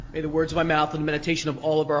May the words of my mouth and the meditation of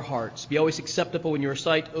all of our hearts be always acceptable in your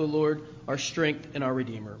sight, O Lord, our strength and our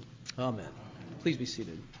Redeemer. Amen. Please be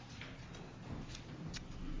seated.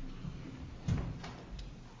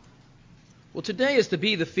 Well, today is to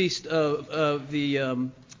be the feast of the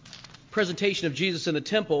presentation of Jesus in the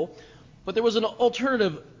temple, but there was an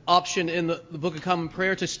alternative option in the Book of Common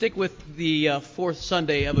Prayer to stick with the fourth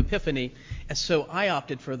Sunday of Epiphany, and so I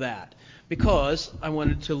opted for that because I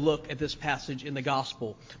wanted to look at this passage in the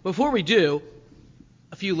Gospel. Before we do,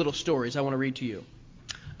 a few little stories I want to read to you.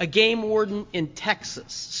 A game warden in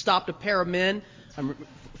Texas stopped a pair of men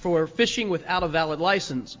for fishing without a valid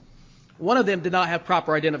license. One of them did not have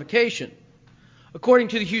proper identification. According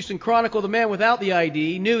to the Houston Chronicle, the man without the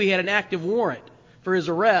ID knew he had an active warrant for his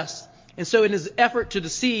arrest, and so in his effort to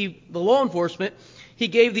deceive the law enforcement, he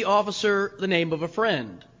gave the officer the name of a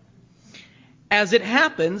friend. As it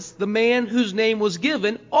happens, the man whose name was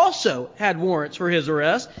given also had warrants for his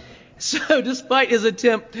arrest. So despite his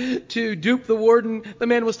attempt to dupe the warden, the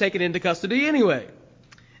man was taken into custody anyway.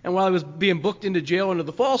 And while he was being booked into jail under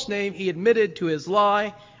the false name, he admitted to his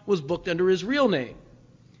lie, was booked under his real name,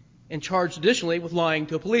 and charged additionally with lying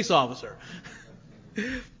to a police officer.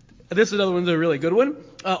 This is another one, a really good one.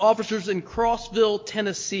 Officers in Crossville,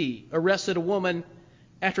 Tennessee, arrested a woman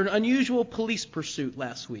after an unusual police pursuit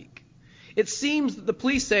last week. It seems that the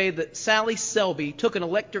police say that Sally Selby took an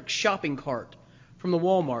electric shopping cart from the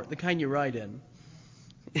Walmart, the kind you ride in,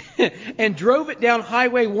 and drove it down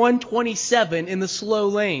Highway 127 in the slow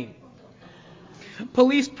lane.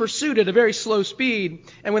 Police pursued at a very slow speed,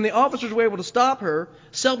 and when the officers were able to stop her,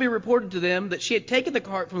 Selby reported to them that she had taken the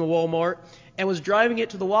cart from the Walmart and was driving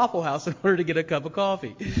it to the Waffle House in order to get a cup of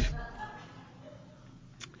coffee.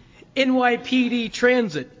 NYPD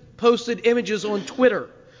Transit posted images on Twitter,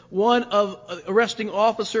 one of arresting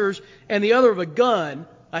officers and the other of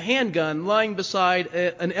a handgun, lying beside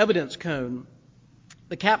an evidence cone.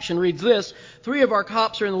 The caption reads this: 3 of our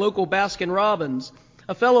cops are in the local Baskin Robbins.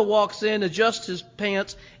 A fellow walks in, adjusts his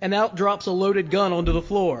pants, and out drops a loaded gun onto the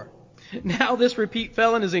floor. Now this repeat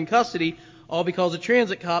felon is in custody, all because a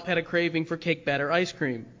transit cop had a craving for cake batter ice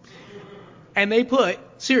cream. And they put,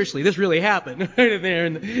 seriously, this really happened, right in there.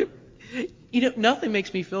 Nothing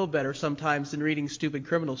makes me feel better sometimes than reading stupid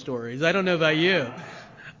criminal stories. I don't know about you.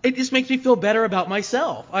 It just makes me feel better about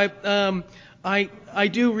myself. I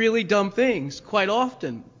do really dumb things quite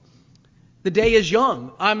often. The day is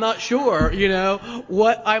young. I'm not sure,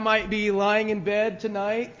 what I might be lying in bed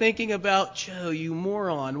tonight thinking about. Joe, you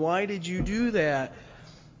moron, why did you do that?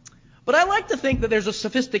 But I like to think that there's a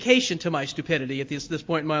sophistication to my stupidity at this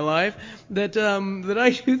point in my life, that I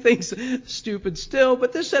do things stupid still,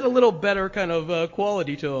 but this had a little better kind of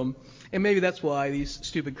quality to them. And maybe that's why these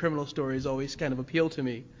stupid criminal stories always kind of appeal to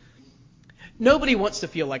me. Nobody wants to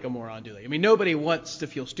feel like a moron, do they? Nobody wants to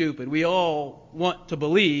feel stupid. We all want to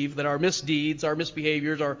believe that our misdeeds, our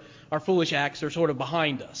misbehaviors, our foolish acts are sort of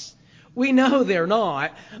behind us. We know they're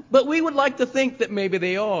not, but we would like to think that maybe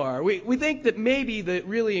they are. We think that maybe the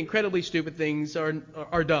really incredibly stupid things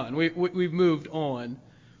are done. We've moved on.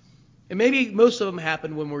 And maybe most of them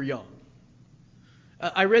happen when we're young.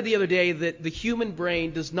 I read the other day that the human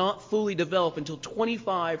brain does not fully develop until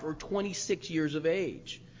 25 or 26 years of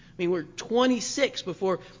age. We're 26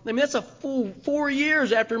 before. That's a full 4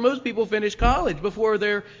 years after most people finish college before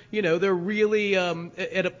they're really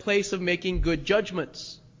at a place of making good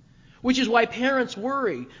judgments. Which is why parents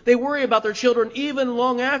worry. They worry about their children even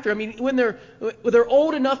long after. When they're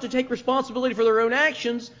old enough to take responsibility for their own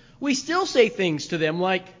actions, we still say things to them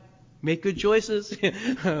like, make good choices, be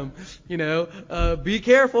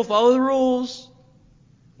careful, follow the rules.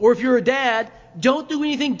 Or if you're a dad, don't do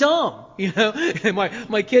anything dumb.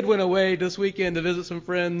 My kid went away this weekend to visit some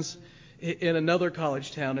friends in another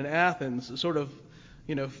college town in Athens, sort of,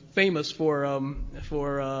 famous for a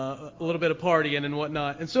little bit of partying and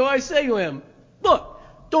whatnot. And so I say to him, look,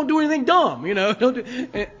 don't do anything dumb, don't do.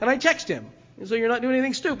 And I text him. So you're not doing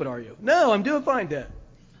anything stupid, are you? No, I'm doing fine, Dad.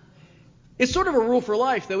 It's sort of a rule for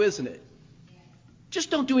life, though, isn't it? Just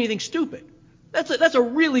don't do anything stupid. That's a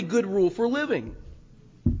really good rule for living.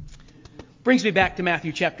 Brings me back to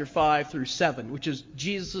Matthew chapter 5 through 7, which is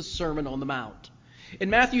Jesus' Sermon on the Mount. In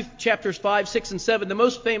Matthew chapters 5, 6, and 7, the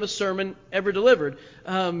most famous sermon ever delivered,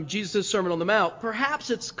 Jesus' Sermon on the Mount. Perhaps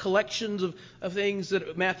it's collections of things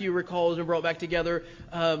that Matthew recalls and brought back together,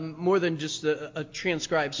 more than just a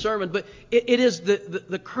transcribed sermon. But it is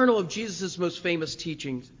the kernel of Jesus' most famous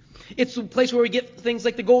teachings. It's the place where we get things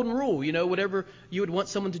like the golden rule, whatever you would want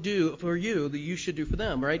someone to do for you, that you should do for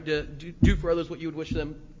them, right? Do for others what you would wish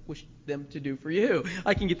them to do for you.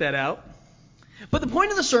 I can get that out. But the point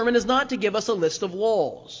of the sermon is not to give us a list of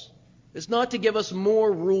laws. It's not to give us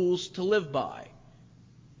more rules to live by.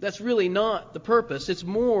 That's really not the purpose. It's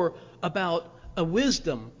more about a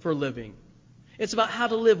wisdom for living. It's about how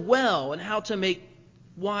to live well and how to make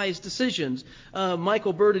wise decisions.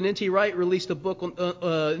 Michael Bird and N.T. Wright released a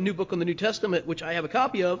new book on the New Testament, which I have a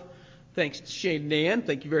copy of. Thanks to Shane and Ann.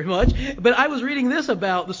 Thank you very much. But I was reading this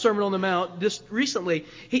about the Sermon on the Mount just recently.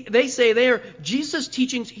 They say there, Jesus'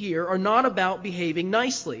 teachings here are not about behaving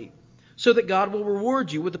nicely so that God will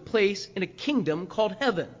reward you with a place in a kingdom called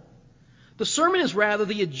heaven. The sermon is rather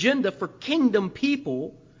the agenda for kingdom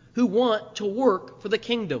people who want to work for the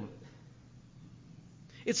kingdom.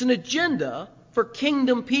 It's an agenda for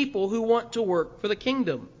kingdom people who want to work for the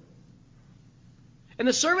kingdom. And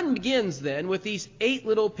the sermon begins then with these 8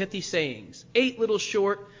 little pithy sayings, 8 little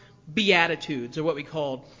short beatitudes are what we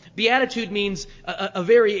call. Beatitude means a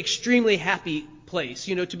very extremely happy place,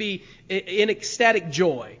 to be in ecstatic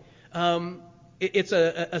joy. It's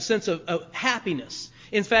a sense of happiness.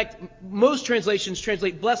 In fact, most translations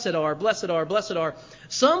translate blessed are, blessed are, blessed are.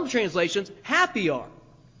 Some translations, happy are.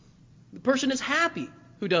 The person is happy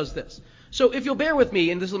who does this. So if you'll bear with me,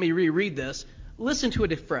 and let me reread this, listen to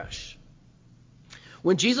it afresh.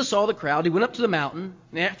 When Jesus saw the crowd, he went up to the mountain,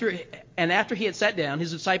 and after he had sat down,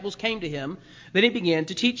 his disciples came to him. Then he began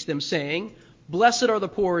to teach them, saying, Blessed are the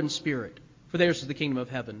poor in spirit, for theirs is the kingdom of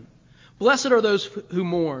heaven. Blessed are those who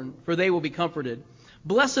mourn, for they will be comforted.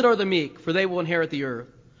 Blessed are the meek, for they will inherit the earth.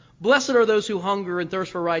 Blessed are those who hunger and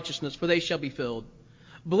thirst for righteousness, for they shall be filled.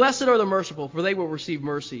 Blessed are the merciful, for they will receive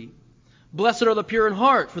mercy. Blessed are the pure in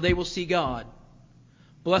heart, for they will see God.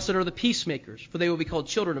 Blessed are the peacemakers, for they will be called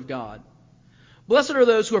children of God. Blessed are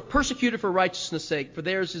those who are persecuted for righteousness' sake, for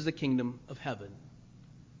theirs is the kingdom of heaven.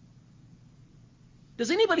 Does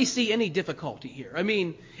anybody see any difficulty here? I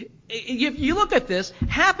mean, if you look at this,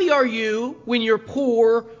 happy are you when you're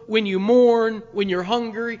poor, when you mourn, when you're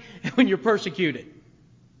hungry, and when you're persecuted.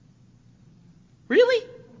 Really?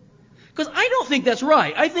 Because I don't think that's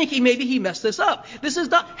right. I think maybe he messed this up. This is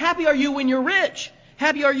not happy are you when you're rich.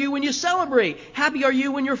 Happy are you when you celebrate. Happy are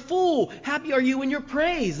you when you're full. Happy are you when you're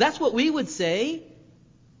praised. That's what we would say.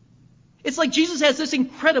 It's like Jesus has this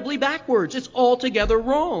incredibly backwards. It's altogether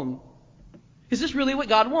wrong. Is this really what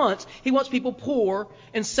God wants? He wants people poor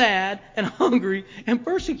and sad and hungry and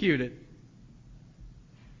persecuted.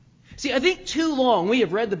 See, I think too long we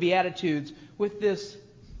have read the Beatitudes with this,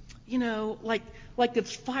 like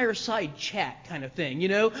this fireside chat kind of thing,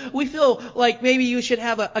 We feel like maybe you should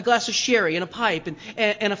have a glass of sherry and a pipe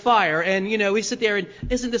and a fire. And, we sit there and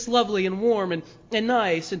isn't this lovely and warm and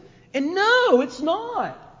nice? And no, it's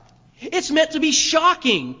not. It's meant to be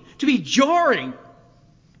shocking, to be jarring,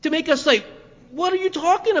 to make us say, what are you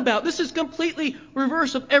talking about? This is completely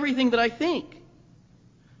reverse of everything that I think.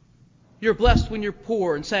 You're blessed when you're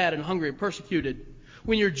poor and sad and hungry and persecuted,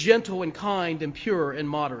 when you're gentle and kind and pure and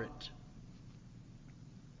moderate.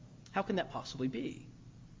 How can that possibly be?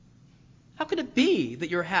 How can it be that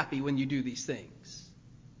you're happy when you do these things?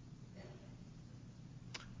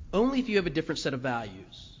 Only if you have a different set of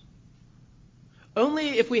values.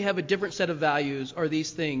 Only if we have a different set of values are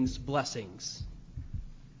these things blessings.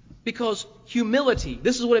 Because humility,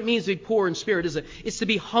 this is what it means to be poor in spirit, isn't it? It's to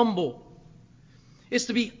be humble. It's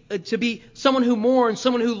to be someone who mourns,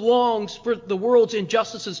 someone who longs for the world's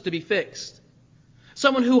injustices to be fixed.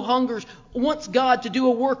 Someone who hungers, wants God to do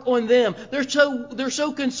a work on them. They're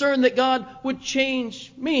so concerned that God would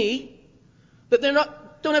change me that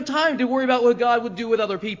don't have time to worry about what God would do with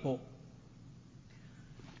other people.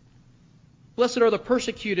 Blessed are the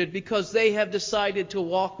persecuted because they have decided to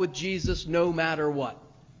walk with Jesus no matter what.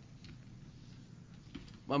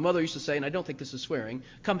 My mother used to say, and I don't think this is swearing,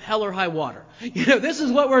 come hell or high water. This is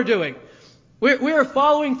what we're doing. We're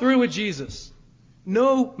following through with Jesus,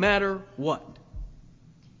 no matter what.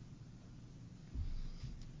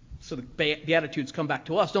 So the Beatitudes come back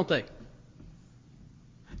to us, don't they?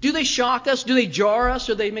 Do they shock us? Do they jar us?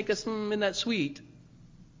 Or do they make us, isn't that sweet?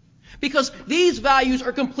 Because these values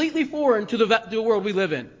are completely foreign to the world we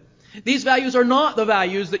live in. These values are not the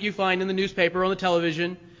values that you find in the newspaper or on the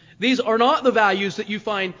television. These are not the values that you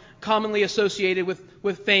find commonly associated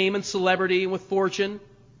with fame and celebrity and with fortune.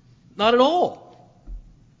 Not at all.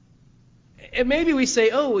 And maybe we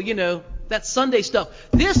say, that's Sunday stuff.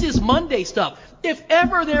 This is Monday stuff. If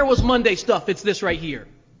ever there was Monday stuff, it's this right here.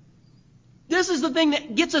 This is the thing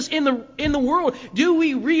that gets us in the world. Do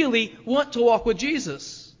we really want to walk with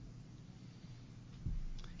Jesus?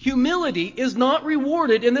 Humility is not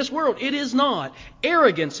rewarded in this world. It is not.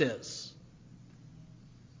 Arrogance is.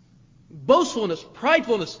 Boastfulness,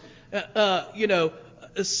 pridefulness,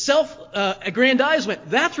 self-aggrandizement,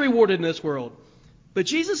 that's rewarded in this world. But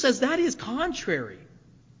Jesus says that is contrary.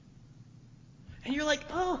 And you're like,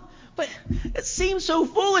 oh, but it seems so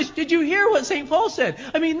foolish. Did you hear what St. Paul said?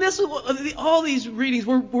 I mean, this is all these readings,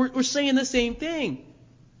 we're saying the same thing.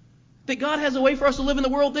 That God has a way for us to live in the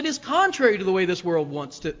world that is contrary to the way this world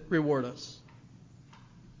wants to reward us.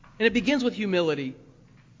 And it begins with humility.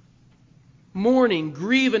 Mourning,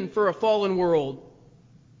 grieving for a fallen world.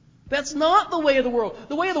 That's not the way of the world.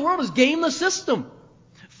 The way of the world is game the system.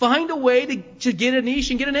 Find a way to get a niche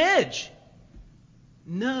and get an edge.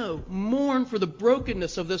 No, mourn for the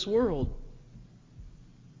brokenness of this world.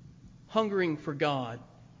 Hungering for God.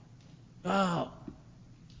 Oh,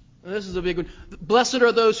 this is a big one. Blessed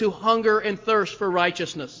are those who hunger and thirst for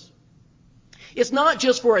righteousness. It's not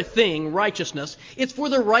just for a thing, righteousness. It's for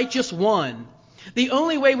the righteous one. The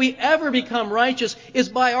only way we ever become righteous is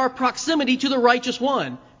by our proximity to the righteous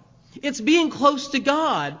one. It's being close to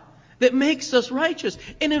God that makes us righteous.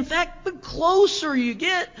 And in fact, the closer you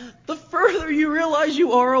get, the further you realize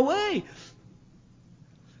you are away.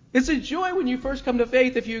 It's a joy when you first come to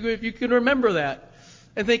faith if you can remember that.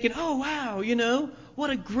 And thinking, oh wow, what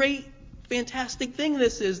a great, fantastic thing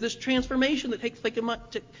this is. This transformation that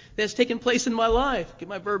has taken place in my life. Get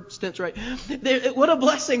my verb tense right. What a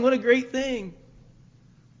blessing, what a great thing.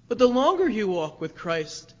 But the longer you walk with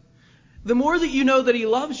Christ, the more that you know that He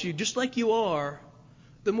loves you just like you are,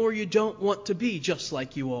 the more you don't want to be just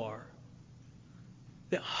like you are.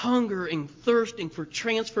 That hungering, thirsting for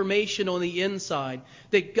transformation on the inside,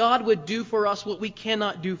 that God would do for us what we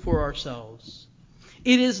cannot do for ourselves.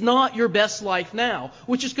 It is not your best life now,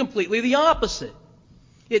 which is completely the opposite.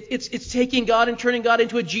 It's taking God and turning God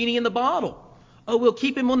into a genie in the bottle. Oh, we'll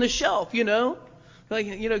keep Him on the shelf, keep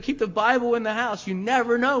the Bible in the house. You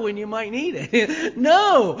never know when you might need it.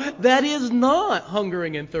 No, that is not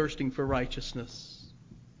hungering and thirsting for righteousness.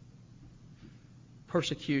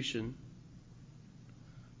 Persecution.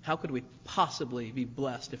 How could we possibly be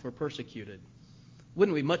blessed if we're persecuted?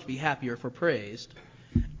 Wouldn't we much be happier if we're praised?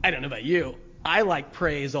 I don't know about you. I like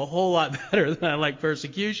praise a whole lot better than I like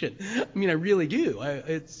persecution. I mean, I really do.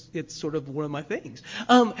 It's sort of one of my things.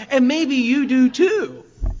 And maybe you do too.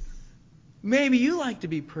 Maybe you like to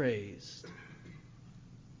be praised.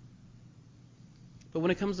 But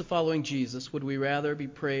when it comes to following Jesus, would we rather be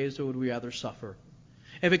praised or would we rather suffer?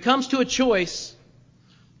 If it comes to a choice,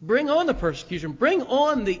 bring on the persecution. Bring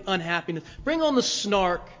on the unhappiness. Bring on the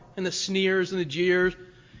snark and the sneers and the jeers.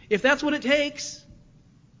 If that's what it takes,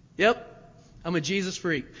 yep, I'm a Jesus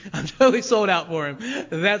freak. I'm totally sold out for Him.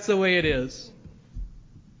 That's the way it is.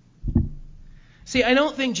 See, I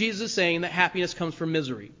don't think Jesus is saying that happiness comes from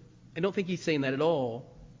misery. I don't think He's saying that at all.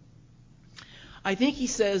 I think He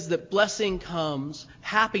says that blessing comes,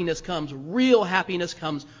 happiness comes, real happiness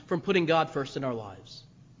comes from putting God first in our lives.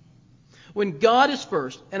 When God is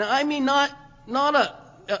first, and I mean not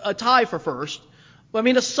a tie for first, but I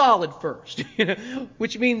mean a solid first,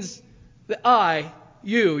 which means that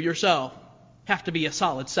you, yourself, have to be a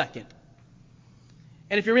solid second.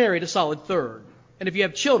 And if you're married, a solid third. And if you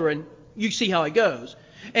have children, you see how it goes.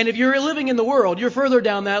 And if you're living in the world, you're further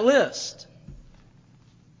down that list.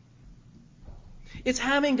 It's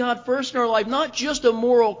having God first in our life, not just a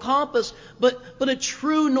moral compass, but a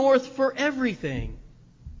true north for everything.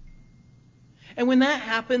 And when that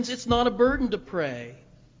happens, it's not a burden to pray.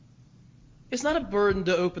 It's not a burden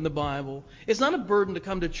to open the Bible. It's not a burden to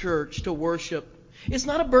come to church, to worship. It's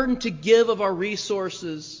not a burden to give of our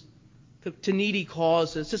resources to needy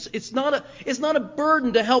causes. It's not a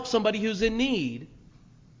burden to help somebody who's in need.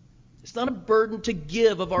 It's not a burden to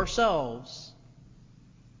give of ourselves.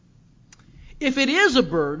 If it is a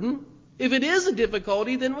burden, if it is a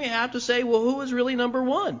difficulty, then we have to say, well, who is really number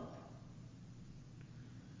one?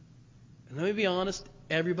 And let me be honest,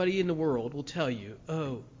 everybody in the world will tell you,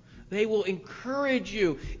 they will encourage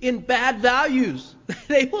you in bad values.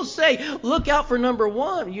 They will say, look out for number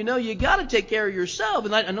one. You got to take care of yourself.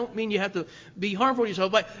 And I don't mean you have to be harmful to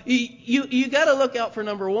yourself, but you got to look out for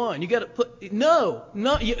number one. You got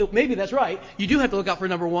to maybe that's right. You do have to look out for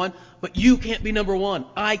number one, but you can't be number one.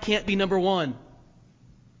 I can't be number one.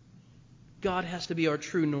 God has to be our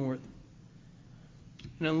true north.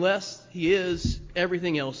 And unless He is,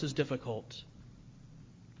 everything else is difficult.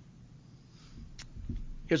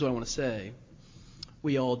 Here's what I want to say.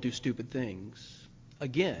 We all do stupid things.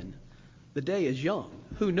 Again, the day is young.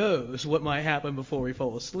 Who knows what might happen before we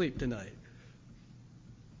fall asleep tonight?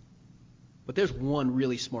 But there's one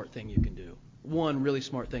really smart thing you can do. One really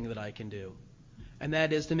smart thing that I can do. And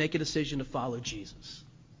that is to make a decision to follow Jesus.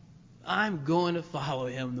 I'm going to follow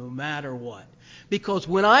Him no matter what. Because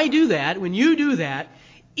when I do that, when you do that,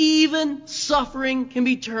 even suffering can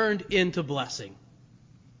be turned into blessing.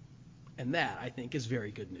 And that, I think, is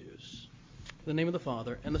very good news. In the name of the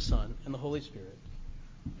Father, and the Son, and the Holy Spirit.